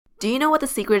Do you know what the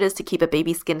secret is to keep a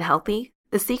baby's skin healthy?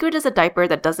 The secret is a diaper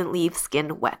that doesn't leave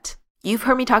skin wet. You've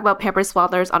heard me talk about Pampers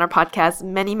Swaddlers on our podcast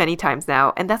many times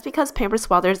now, and that's because Pampers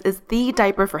Swaddlers is the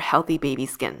diaper for healthy baby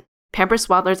skin. Pampers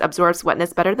Swaddlers absorbs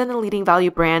wetness better than the leading value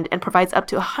brand and provides up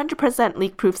to 100%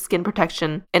 leak-proof skin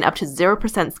protection and up to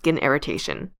 0% skin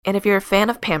irritation. And if you're a fan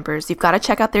of Pampers, you've got to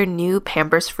check out their new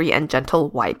Pampers Free and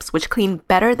Gentle wipes, which clean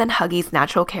better than Huggies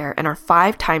Natural Care and are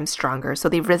 5 times stronger, so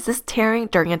they resist tearing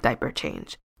during a diaper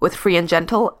change. With Free and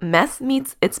Gentle, mess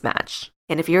meets its match.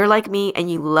 And if you're like me and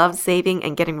you love saving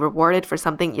and getting rewarded for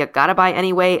something you gotta buy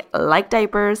anyway, like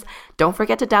diapers, don't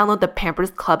forget to download the Pampers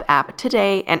Club app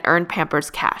today and earn Pampers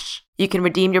Cash. You can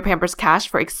redeem your Pampers Cash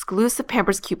for exclusive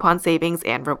Pampers coupon savings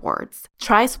and rewards.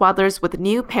 Try Swaddlers with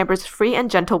new Pampers Free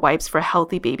and Gentle wipes for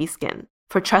healthy baby skin.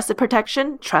 For trusted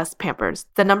protection, trust Pampers,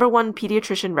 the #1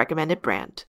 pediatrician recommended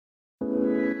brand.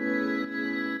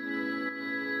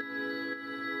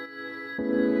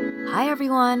 Hi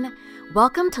everyone!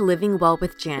 Welcome to Living Well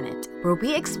with Janet, where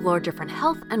we explore different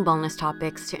health and wellness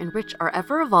topics to enrich our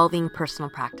ever-evolving personal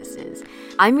practices.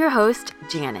 I'm your host,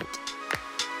 Janet.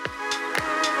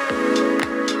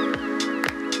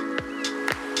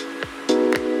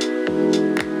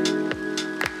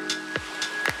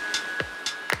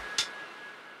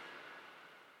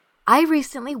 I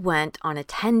recently went on a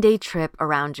 10-day trip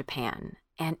around Japan,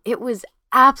 and it was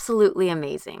absolutely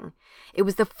amazing. It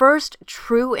was the first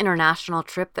true international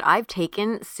trip that I've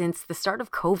taken since the start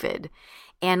of COVID,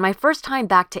 and my first time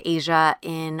back to Asia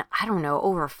in,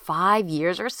 over 5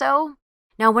 years or so.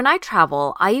 Now, when I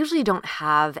travel, I usually don't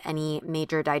have any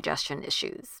major digestion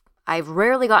issues. I've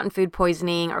rarely gotten food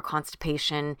poisoning or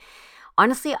constipation.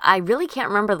 Honestly, I really can't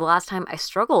remember the last time I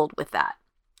struggled with that.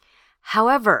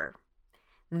 However,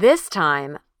 this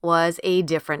time was a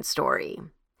different story.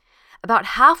 About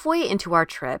halfway into our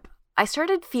trip, I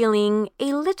started feeling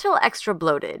a little extra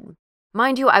bloated.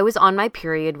 Mind you, I was on my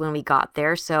period when we got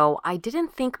there, so I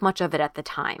didn't think much of it at the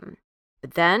time.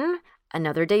 But then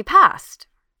another day passed,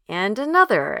 and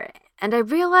another, and I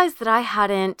realized that I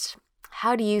hadn't,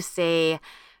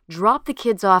 dropped the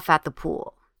kids off at the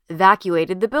pool,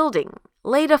 evacuated the building,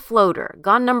 laid a floater,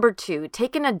 gone number 2,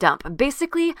 taken a dump.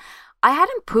 Basically, I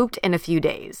hadn't pooped in a few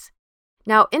days.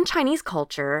 Now, in Chinese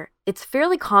culture, it's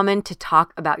fairly common to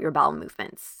talk about your bowel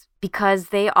movements because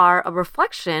they are a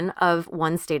reflection of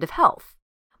one's state of health.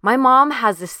 My mom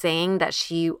has this saying that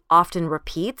she often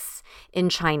repeats in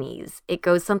Chinese. It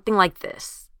goes something like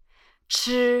this: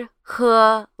 吃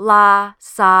喝拉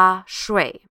撒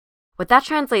睡. What that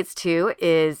translates to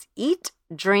is eat,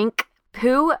 drink,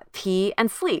 poo, pee,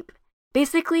 and sleep.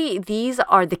 Basically, these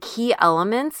are the key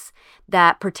elements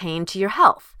that pertain to your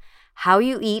health. How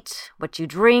you eat, what you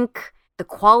drink, the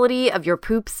quality of your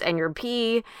poops and your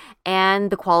pee, and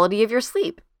the quality of your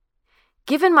sleep.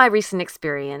 Given my recent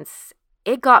experience,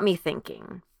 it got me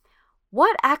thinking,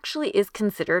 what actually is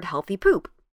considered healthy poop?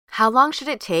 How long should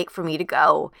it take for me to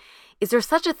go? Is there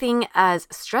such a thing as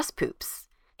stress poops?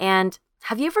 And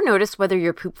have you ever noticed whether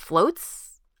your poop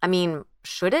floats?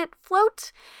 Should it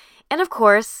float? And of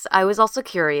course, I was also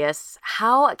curious,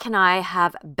 how can I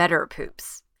have better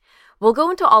poops? We'll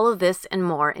go into all of this and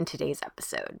more in today's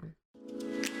episode.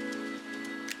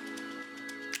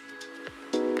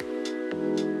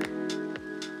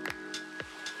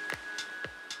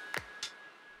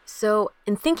 So,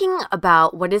 in thinking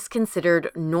about what is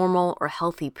considered normal or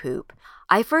healthy poop,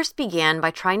 I first began by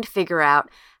trying to figure out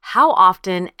how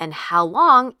often and how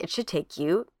long it should take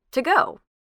you to go.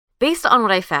 Based on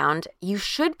what I found, you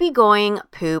should be going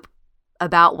poop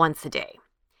about once a day.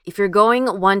 If you're going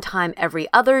one time every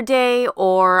other day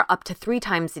or up to 3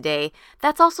 times a day,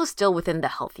 that's also still within the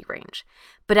healthy range.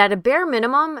 But at a bare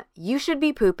minimum, you should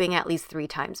be pooping at least 3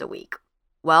 times a week.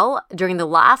 Well, during the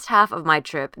last half of my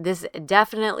trip, this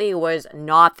definitely was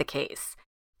not the case.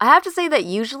 I have to say that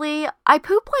usually I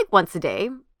poop like once a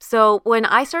day. So when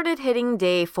I started hitting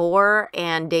day 4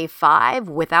 and day 5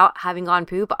 without having gone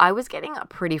poop, I was getting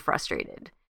pretty frustrated.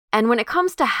 And when it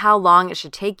comes to how long it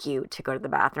should take you to go to the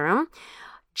bathroom,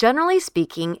 generally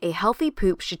speaking, a healthy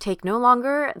poop should take no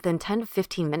longer than 10 to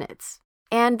 15 minutes.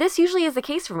 And this usually is the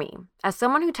case for me. As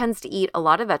someone who tends to eat a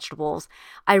lot of vegetables,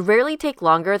 I rarely take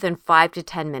longer than 5 to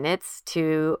 10 minutes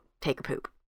to take a poop.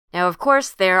 Now, of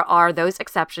course, there are those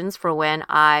exceptions for when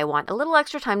I want a little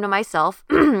extra time to myself,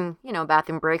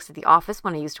 bathroom breaks at the office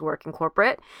when I used to work in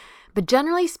corporate. But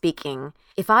generally speaking,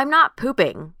 if I'm not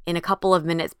pooping in a couple of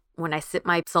minutes when I sit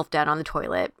myself down on the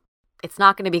toilet, it's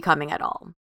not going to be coming at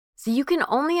all. So you can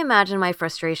only imagine my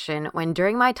frustration when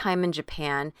during my time in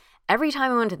Japan, every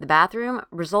time I went to the bathroom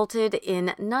resulted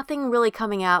in nothing really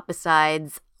coming out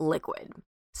besides liquid.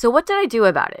 So what did I do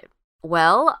about it?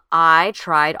 Well, I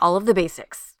tried all of the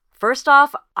basics. First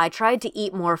off, I tried to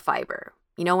eat more fiber.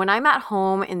 When I'm at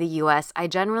home in the US, I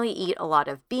generally eat a lot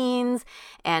of beans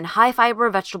and high fiber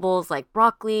vegetables like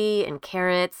broccoli and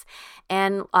carrots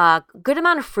and a good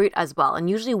amount of fruit as well, and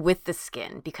usually with the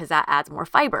skin because that adds more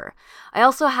fiber. I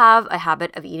also have a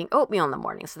habit of eating oatmeal in the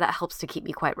morning, so that helps to keep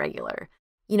me quite regular.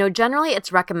 Generally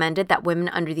it's recommended that women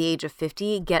under the age of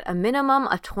 50 get a minimum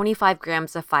of 25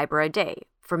 grams of fiber a day.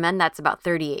 For men, that's about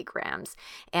 38 grams.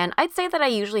 And I'd say that I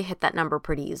usually hit that number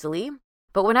pretty easily.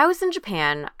 But when I was in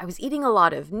Japan, I was eating a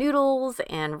lot of noodles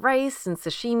and rice and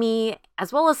sashimi,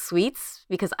 as well as sweets,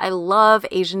 because I love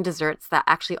Asian desserts that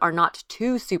actually are not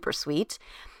too super sweet.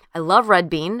 I love red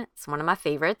bean. It's one of my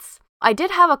favorites. I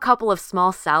did have a couple of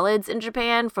small salads in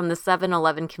Japan from the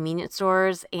 7-Eleven convenience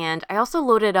stores, and I also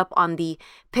loaded up on the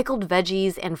pickled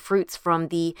veggies and fruits from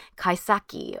the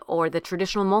kaiseki, or the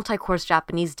traditional multi-course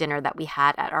Japanese dinner that we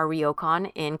had at our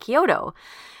ryokan in Kyoto.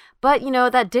 But,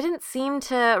 that didn't seem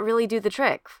to really do the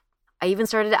trick. I even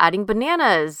started adding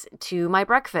bananas to my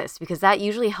breakfast because that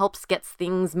usually helps get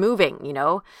things moving,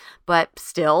 but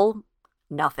still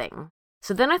nothing.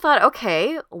 So then I thought,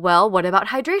 okay, well, what about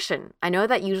hydration? I know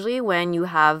that usually when you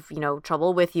have,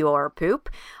 trouble with your poop,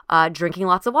 drinking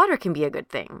lots of water can be a good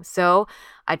thing. So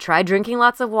I tried drinking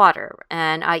lots of water,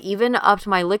 and I even upped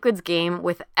my liquids game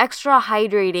with extra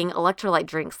hydrating electrolyte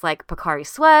drinks like Pocari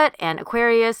Sweat and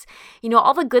Aquarius,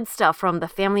 all the good stuff from the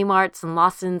Family Marts and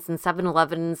Lawson's and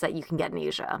 7-Elevens that you can get in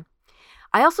Asia.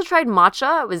 I also tried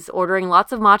matcha. I was ordering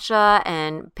lots of matcha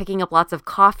and picking up lots of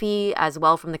coffee as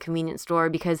well from the convenience store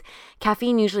because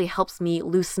caffeine usually helps me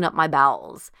loosen up my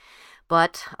bowels.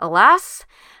 But alas,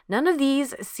 none of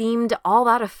these seemed all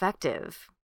that effective.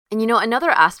 And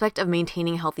another aspect of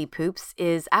maintaining healthy poops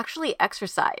is actually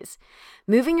exercise.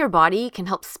 Moving your body can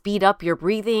help speed up your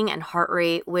breathing and heart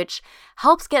rate, which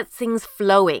helps get things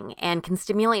flowing and can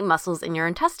stimulate muscles in your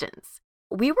intestines.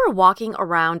 We were walking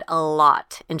around a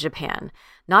lot in Japan,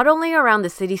 not only around the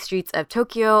city streets of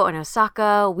Tokyo and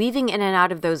Osaka, weaving in and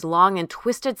out of those long and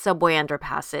twisted subway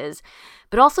underpasses,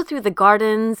 but also through the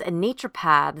gardens and nature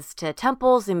paths to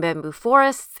temples and bamboo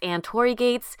forests and torii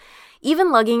gates,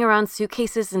 even lugging around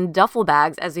suitcases and duffel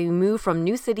bags as we move from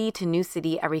new city to new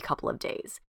city every couple of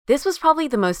days. This was probably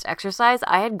the most exercise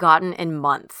I had gotten in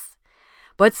months.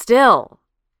 But still,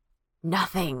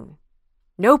 nothing.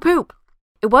 No poop.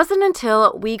 It wasn't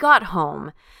until we got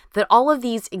home that all of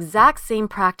these exact same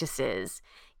practices,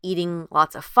 eating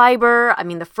lots of fiber.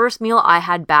 The first meal I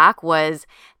had back was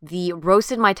the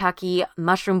roasted maitake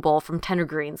mushroom bowl from Tender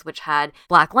Greens, which had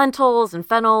black lentils and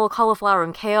fennel, cauliflower,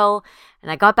 and kale.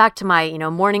 And I got back to my,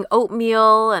 morning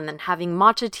oatmeal and then having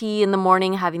matcha tea in the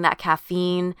morning, having that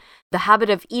caffeine, the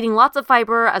habit of eating lots of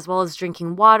fiber as well as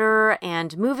drinking water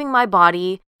and moving my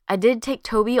body. I did take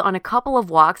Toby on a couple of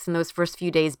walks in those first few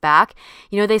days back.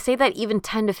 They say that even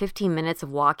 10 to 15 minutes of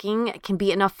walking can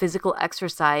be enough physical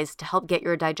exercise to help get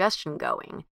your digestion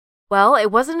going. Well, it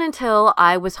wasn't until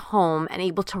I was home and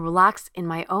able to relax in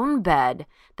my own bed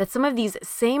that some of these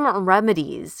same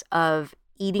remedies of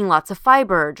eating lots of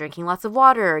fiber, drinking lots of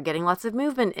water, getting lots of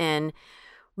movement in,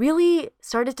 really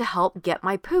started to help get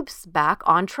my poops back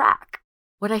on track.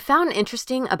 What I found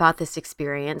interesting about this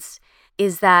experience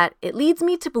is that it leads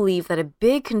me to believe that a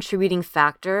big contributing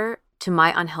factor to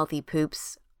my unhealthy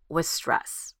poops was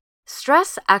stress.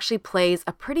 Stress actually plays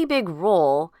a pretty big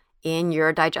role in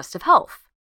your digestive health.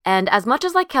 And as much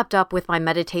as I kept up with my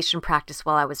meditation practice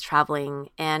while I was traveling,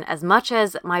 and as much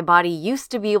as my body used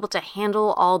to be able to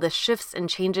handle all the shifts and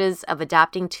changes of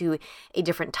adapting to a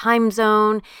different time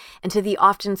zone and to the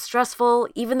often stressful,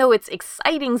 even though it's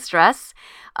exciting stress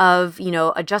of,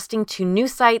 adjusting to new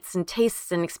sights and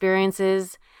tastes and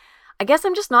experiences, I guess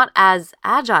I'm just not as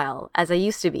agile as I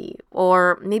used to be.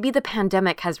 Or maybe the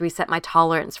pandemic has reset my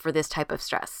tolerance for this type of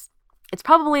stress. It's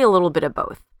probably a little bit of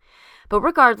both. But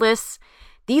regardless,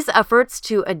 these efforts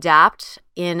to adapt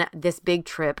in this big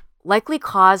trip likely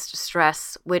caused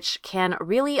stress, which can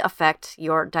really affect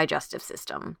your digestive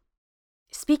system.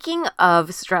 Speaking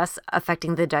of stress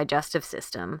affecting the digestive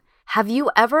system, have you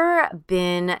ever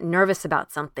been nervous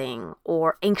about something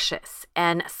or anxious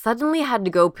and suddenly had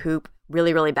to go poop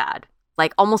really, really bad,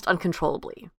 like almost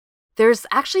uncontrollably? There's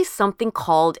actually something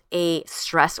called a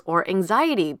stress or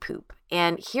anxiety poop,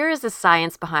 and here is the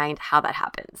science behind how that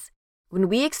happens. When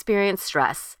we experience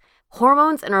stress,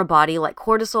 hormones in our body like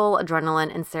cortisol,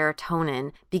 adrenaline, and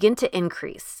serotonin begin to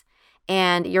increase,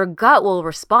 and your gut will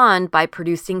respond by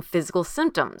producing physical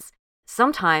symptoms.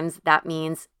 Sometimes that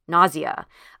means nausea.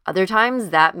 Other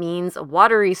times that means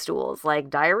watery stools like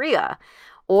diarrhea.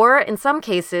 Or in some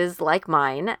cases, like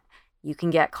mine, you can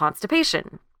get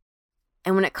constipation.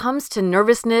 And when it comes to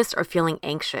nervousness or feeling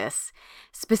anxious,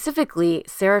 specifically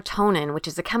serotonin, which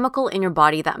is a chemical in your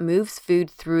body that moves food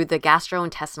through the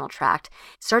gastrointestinal tract,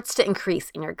 starts to increase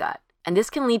in your gut. And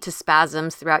this can lead to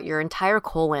spasms throughout your entire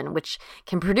colon, which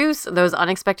can produce those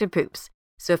unexpected poops.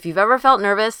 So if you've ever felt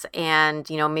nervous and,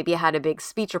 maybe had a big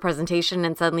speech or presentation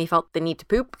and suddenly felt the need to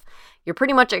poop, you're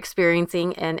pretty much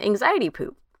experiencing an anxiety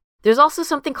poop. There's also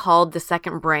something called the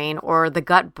second brain or the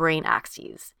gut-brain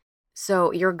axis.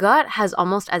 So your gut has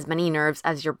almost as many nerves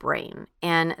as your brain,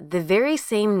 and the very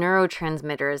same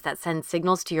neurotransmitters that send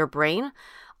signals to your brain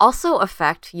also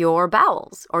affect your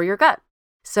bowels or your gut.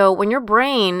 So when your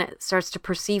brain starts to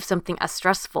perceive something as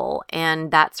stressful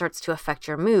and that starts to affect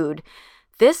your mood,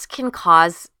 this can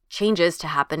cause changes to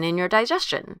happen in your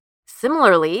digestion.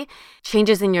 Similarly,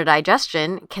 changes in your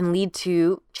digestion can lead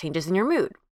to changes in your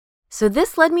mood. So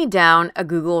this led me down a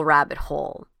Google rabbit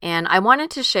hole, and I wanted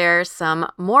to share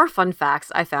some more fun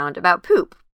facts I found about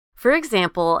poop. For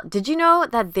example, did you know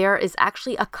that there is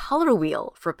actually a color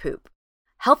wheel for poop?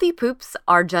 Healthy poops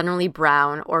are generally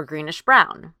brown or greenish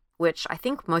brown, which I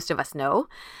think most of us know,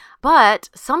 but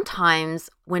sometimes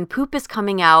when poop is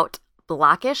coming out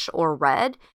blackish or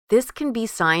red, this can be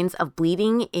signs of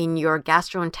bleeding in your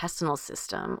gastrointestinal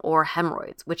system or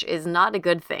hemorrhoids, which is not a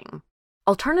good thing.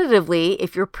 Alternatively,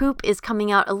 if your poop is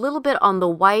coming out a little bit on the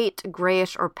white,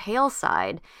 grayish, or pale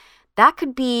side, that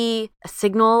could be a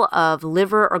signal of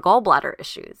liver or gallbladder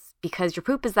issues because your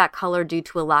poop is that color due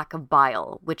to a lack of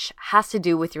bile, which has to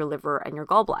do with your liver and your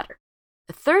gallbladder.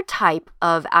 The third type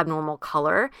of abnormal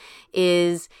color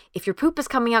is if your poop is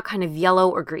coming out kind of yellow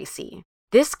or greasy.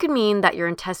 This could mean that your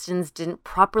intestines didn't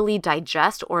properly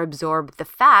digest or absorb the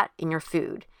fat in your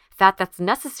food. Fat that's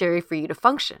necessary for you to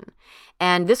function.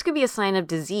 And this could be a sign of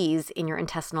disease in your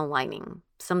intestinal lining,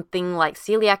 something like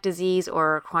celiac disease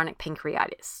or chronic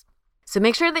pancreatitis. So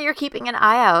make sure that you're keeping an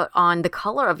eye out on the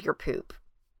color of your poop.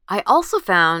 I also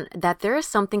found that there is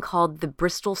something called the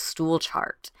Bristol stool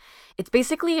chart. It's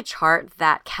basically a chart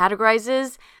that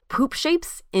categorizes poop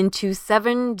shapes into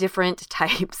 7 different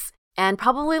types. And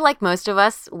probably like most of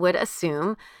us would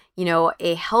assume,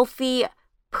 a healthy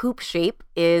poop shape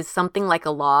is something like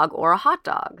a log or a hot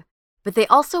dog. But they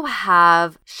also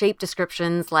have shape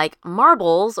descriptions like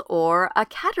marbles or a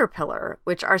caterpillar,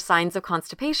 which are signs of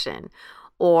constipation,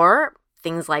 or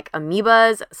things like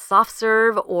amoebas, soft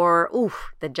serve, or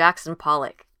the Jackson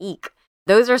Pollock. Eek.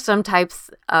 Those are some types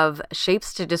of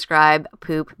shapes to describe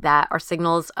poop that are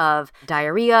signals of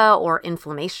diarrhea or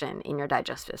inflammation in your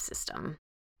digestive system.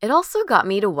 It also got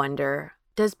me to wonder,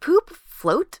 does poop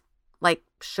float?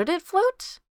 Should it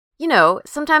float?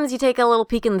 Sometimes you take a little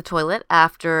peek in the toilet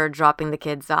after dropping the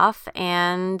kids off,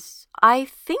 and I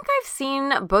think I've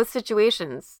seen both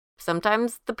situations.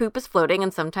 Sometimes the poop is floating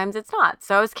and sometimes it's not,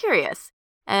 so I was curious.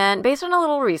 And based on a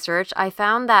little research, I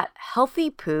found that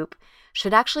healthy poop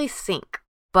should actually sink.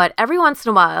 But every once in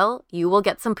a while, you will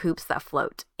get some poops that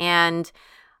float. And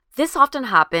this often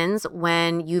happens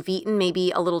when you've eaten maybe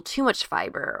a little too much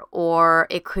fiber, or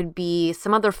it could be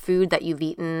some other food that you've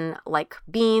eaten like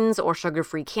beans or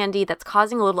sugar-free candy that's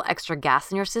causing a little extra gas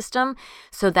in your system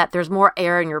so that there's more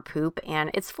air in your poop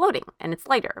and it's floating and it's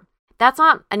lighter. That's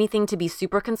not anything to be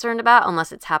super concerned about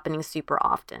unless it's happening super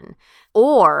often.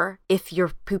 Or if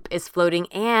your poop is floating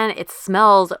and it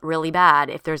smells really bad,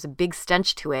 if there's a big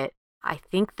stench to it, I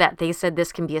think that they said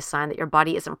this can be a sign that your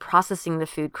body isn't processing the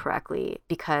food correctly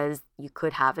because you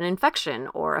could have an infection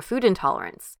or a food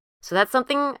intolerance. So that's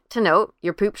something to note.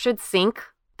 Your poop should sink.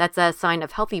 That's a sign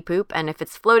of healthy poop. And if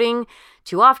it's floating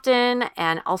too often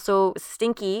and also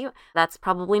stinky, that's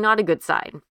probably not a good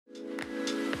sign.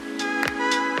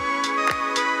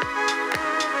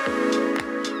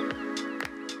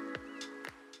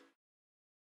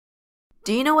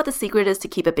 Do you know what the secret is to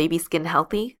keep a baby's skin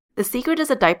healthy? The secret is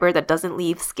a diaper that doesn't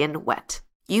leave skin wet.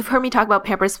 You've heard me talk about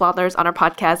Pampers Swaddlers on our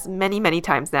podcast many, many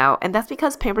times now, and that's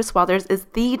because Pampers Swaddlers is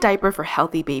the diaper for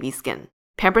healthy baby skin.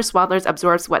 Pampers Swaddlers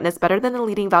absorbs wetness better than the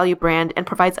leading value brand and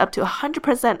provides up to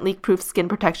 100% leak-proof skin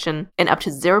protection and up to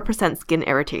 0% skin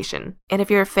irritation. And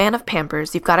if you're a fan of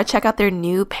Pampers, you've got to check out their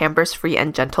new Pampers Free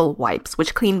and Gentle wipes,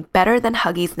 which clean better than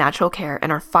Huggies Natural Care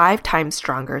and are 5 times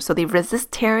stronger, so they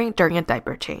resist tearing during a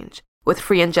diaper change. With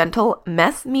Free and Gentle,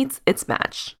 mess meets its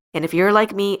match. And if you're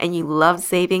like me and you love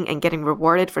saving and getting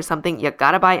rewarded for something you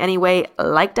gotta buy anyway,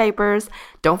 like diapers,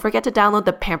 don't forget to download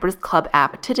the Pampers Club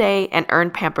app today and earn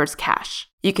Pampers Cash.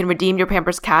 You can redeem your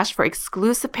Pampers Cash for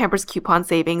exclusive Pampers coupon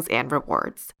savings and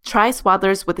rewards. Try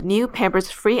Swaddlers with new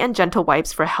Pampers Free and Gentle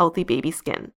wipes for healthy baby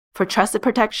skin. For trusted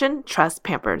protection, trust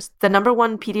Pampers, the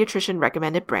 #1 pediatrician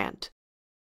recommended brand.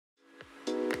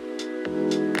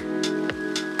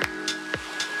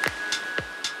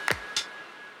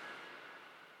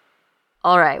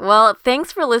 All right. Well,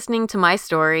 thanks for listening to my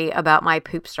story about my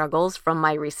poop struggles from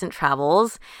my recent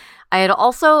travels. I had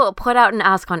also put out an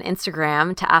ask on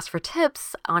Instagram to ask for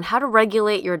tips on how to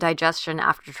regulate your digestion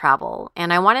after travel.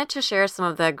 And I wanted to share some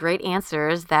of the great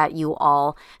answers that you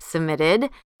all submitted.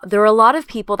 There were a lot of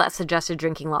people that suggested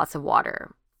drinking lots of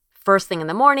water. First thing in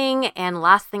the morning and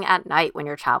last thing at night when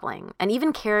you're traveling. And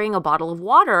even carrying a bottle of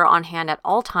water on hand at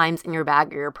all times in your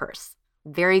bag or your purse.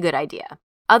 Very good idea.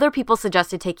 Other people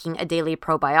suggested taking a daily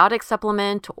probiotic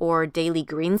supplement or daily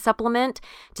green supplement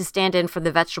to stand in for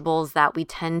the vegetables that we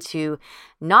tend to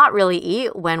not really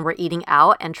eat when we're eating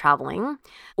out and traveling,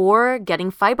 or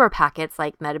getting fiber packets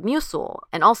like Metamucil,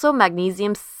 and also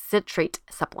magnesium citrate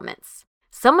supplements.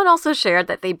 Someone also shared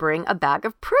that they bring a bag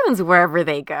of prunes wherever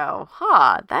they go.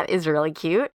 That is really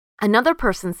cute. Another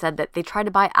person said that they try to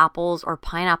buy apples or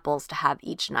pineapples to have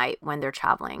each night when they're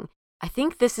traveling. I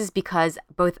think this is because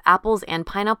both apples and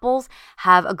pineapples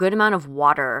have a good amount of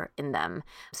water in them,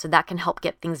 so that can help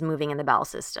get things moving in the bowel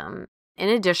system. In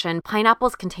addition,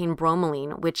 pineapples contain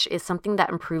bromelain, which is something that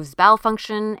improves bowel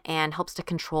function and helps to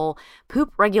control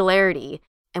poop regularity.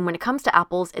 And when it comes to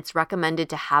apples, it's recommended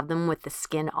to have them with the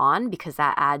skin on because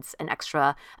that adds an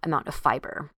extra amount of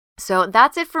fiber. So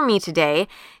that's it for me today.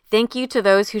 Thank you to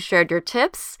those who shared your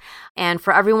tips. And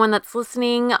for everyone that's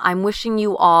listening, I'm wishing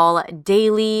you all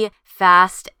daily,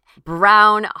 fast,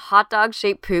 brown, hot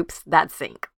dog-shaped poops that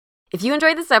sink. If you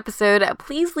enjoyed this episode,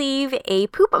 please leave a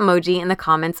poop emoji in the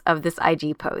comments of this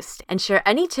IG post and share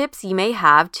any tips you may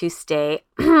have to stay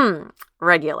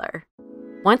regular.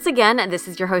 Once again, this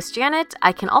is your host, Janet.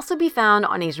 I can also be found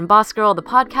on Asian Boss Girl, the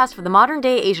podcast for the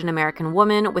modern-day Asian American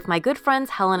woman, with my good friends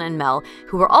Helen and Mel,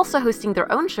 who are also hosting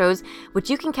their own shows,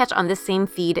 which you can catch on this same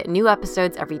feed, new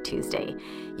episodes every Tuesday.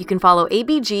 You can follow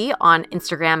ABG on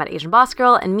Instagram at Asian Boss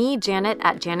Girl and me, Janet,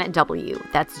 at Janet W.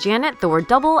 That's Janet, the word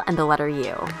double, and the letter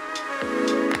U.